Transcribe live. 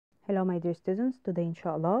Hello my dear students, today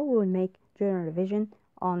inshallah we will make general revision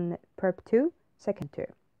on Prep 2 second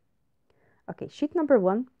term. Okay, sheet number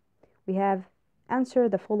 1, we have answer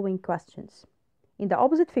the following questions. In the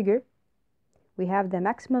opposite figure, we have the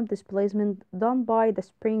maximum displacement done by the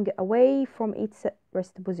spring away from its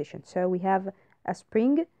rest position. So we have a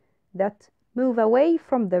spring that move away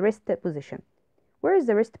from the rest position. Where is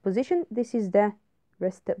the rest position? This is the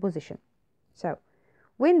rest position. So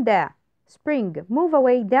when the spring move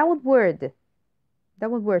away downward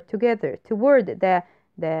together toward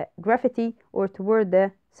the gravity or toward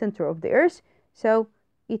the center of the earth, so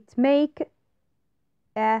it make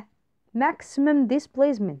a maximum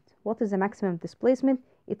displacement. What is the maximum displacement?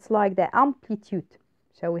 It's like the amplitude.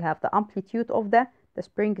 So we have the amplitude of the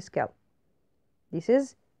spring scale. This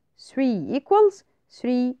is 3 equals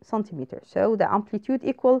 3 centimeters. So the amplitude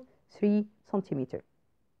equal 3 centimeters.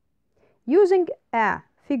 Using a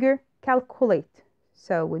figure, calculate.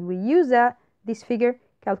 So when we use this figure,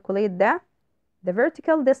 calculate the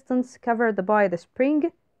vertical distance covered by the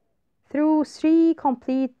spring through 3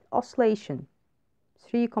 complete oscillation.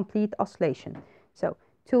 3 complete oscillation. So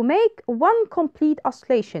to make 1 complete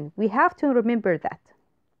oscillation, we have to remember that.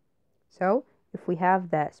 So if we have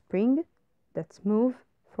the spring that's move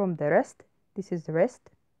from the rest, this is the rest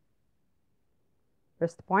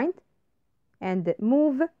point, and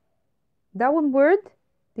move downward,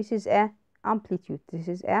 this is a amplitude. This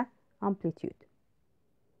is a amplitude.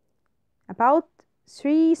 About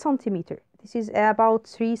 3 centimeter. This is about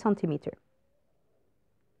 3 centimeter.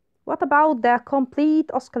 What about the complete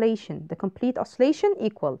oscillation? The complete oscillation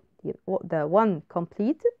equal the 1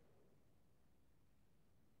 complete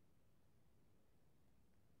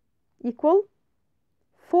equal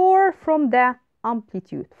 4 from the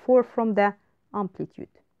amplitude. 4 from the amplitude.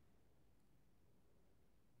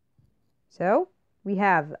 So we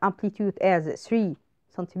have amplitude as 3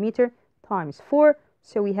 centimeter times 4,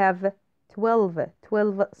 so we have 12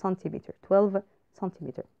 centimeter. 12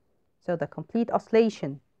 centimeter. So the complete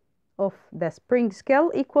oscillation of the spring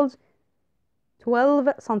scale equals 12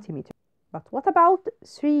 centimeter. But what about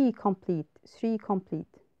 3 complete? 3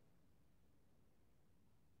 complete.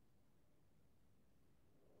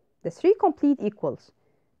 The 3 complete equals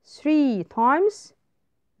 3 times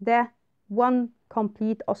the 1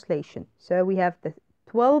 complete oscillation. So we have the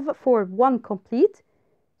 12 for 1 complete.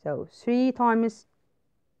 So 3 times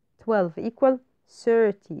 12 equal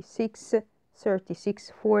 36.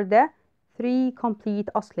 36 for the 3 complete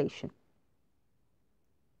oscillation.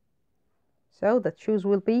 So the choose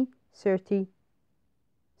will be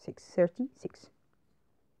 36. 36.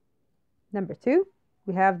 Number 2,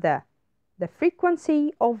 we have the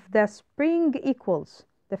frequency of the spring equals.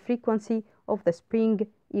 The frequency of the spring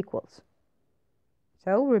equals.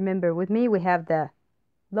 So remember with me, we have the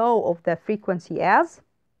law of the frequency as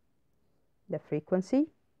the frequency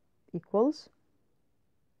equals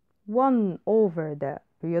 1 over the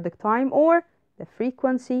periodic time, or the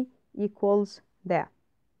frequency equals the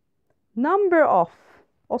number of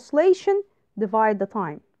oscillation divide the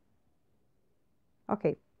time.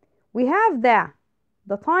 Okay, we have the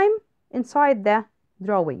time inside the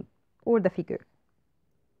drawing or the figure.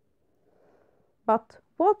 But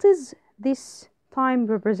what is this time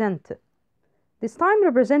represent? This time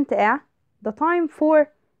represent the time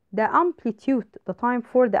for the amplitude, the time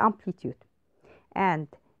for the amplitude. And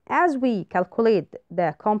as we calculate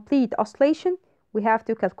the complete oscillation, we have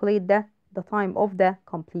to calculate the time of the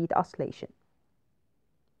complete oscillation.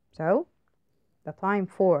 So the time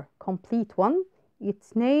for complete one,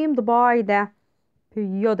 it's named by the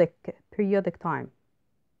periodic time.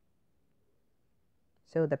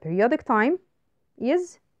 So the periodic time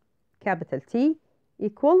is capital T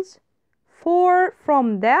equals 4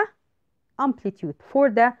 from the amplitude, for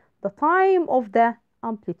the time of the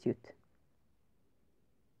amplitude.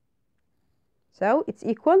 So it's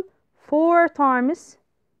equal 4 times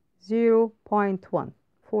 0.1.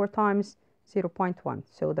 4 times 0.1.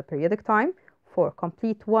 So the periodic time for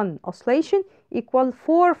complete 1 oscillation equal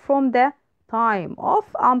 4 from the time of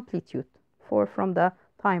amplitude. 4 from the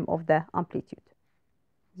time of the amplitude.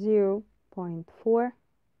 0.4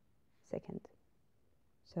 second.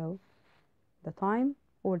 So the time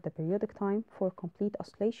or the periodic time for complete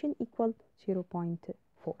oscillation equal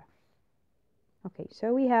 0.4. Okay,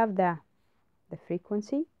 so we have the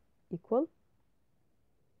frequency equal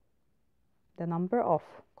the number of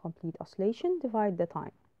complete oscillation divide the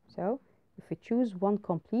time. So if we choose 1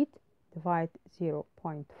 complete, divide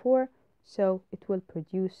 0.4, so it will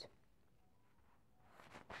produce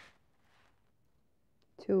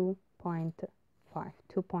 2.5.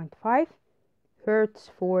 2.5 hertz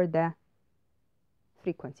for the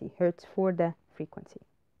frequency. Hertz for the frequency.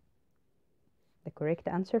 The correct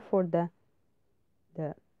answer for the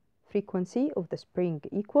frequency of the spring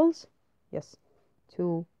equals, yes,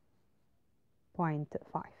 2.5.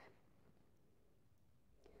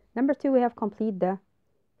 Number 2, we have complete the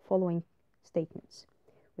following statements.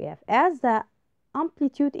 We have, as the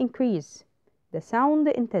amplitude increase, the sound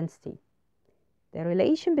intensity. The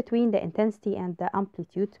relation between the intensity and the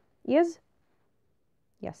amplitude is,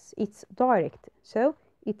 yes, it's direct. So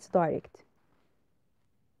it's direct.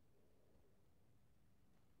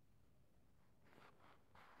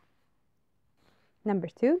 Number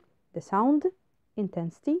 2, the sound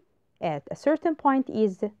intensity at a certain point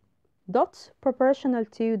is dots proportional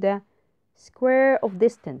to the square of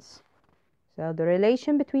distance. So the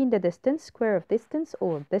relation between the distance, square of distance,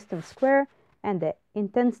 or distance square, and the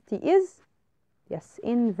intensity is, yes,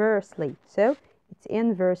 inversely. So it's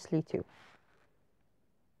inversely too.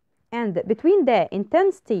 And between the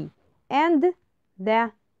intensity and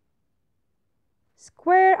the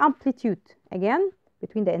square amplitude, again,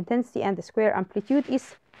 between the intensity and the square amplitude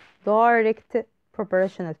is direct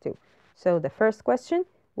proportional to. So the first question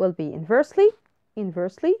will be inversely,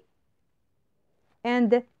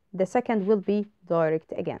 and the second will be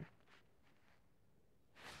direct again.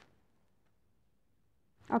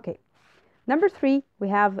 Okay. Number 3, we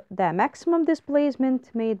have the maximum displacement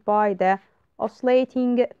made by the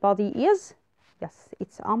oscillating body is, yes,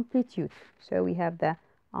 it's amplitude. So we have the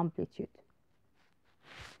amplitude.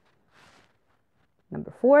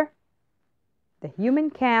 Number 4, the human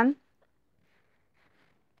can,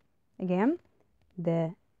 again,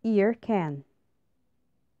 the ear can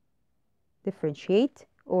differentiate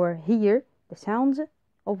or hear the sounds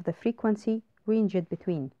of the frequency ranged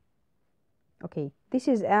between. Okay, this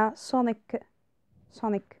is a sonic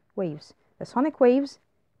waves. The sonic waves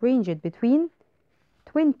ranged between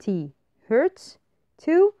 20 hertz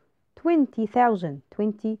to 20,000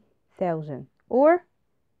 or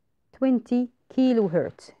 20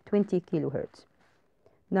 kilohertz.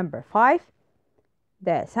 Number 5,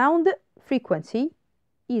 the sound frequency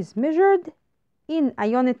is measured in a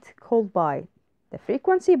unit called by the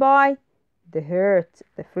frequency by the hertz,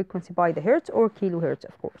 or kilohertz,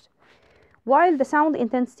 of course. While the sound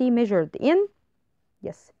intensity measured in,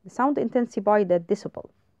 yes, the sound intensity by the decibel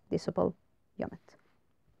unit.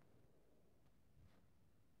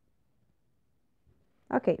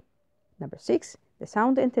 Okay, number 6, the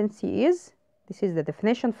sound intensity is, this is the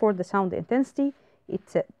definition for the sound intensity.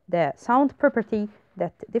 It's the sound property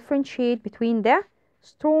that differentiate between the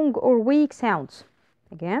strong or weak sounds.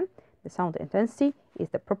 Again, the sound intensity is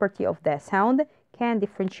the property of the sound can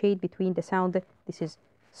differentiate between the sound, this is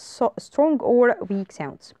strong or weak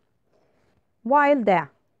sounds. While the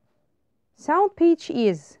sound pitch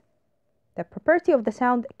is the property of the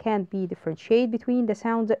sound can be differentiated between the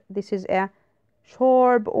sound, this is a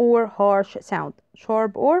sharp or harsh sound.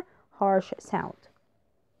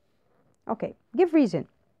 Okay, give reason.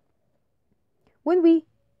 When we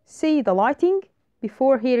see the lighting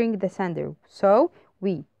before hearing the sender, so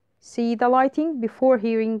we see the lighting before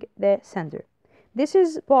hearing the sender. This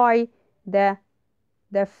is by the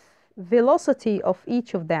velocity of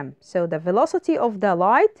each of them. So the velocity of the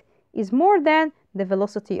light is more than the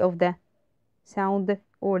velocity of the sound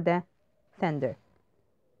or the thunder.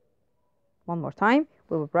 One more time,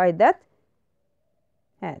 we will write that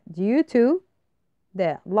due to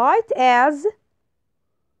the light as,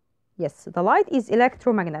 yes, the light is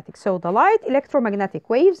electromagnetic. So the light electromagnetic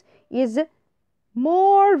waves is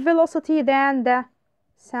more velocity than the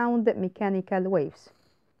sound mechanical waves.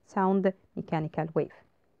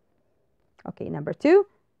 Okay, number 2,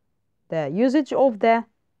 the usage of the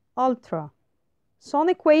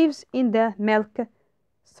ultrasonic waves in the milk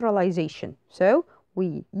sterilization. So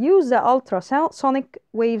we use the ultrasonic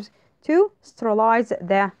waves to sterilize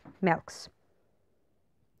the milks.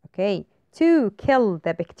 Okay, to kill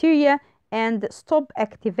the bacteria and stop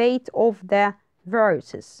activate of the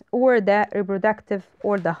viruses or the reproductive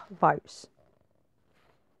or the virus.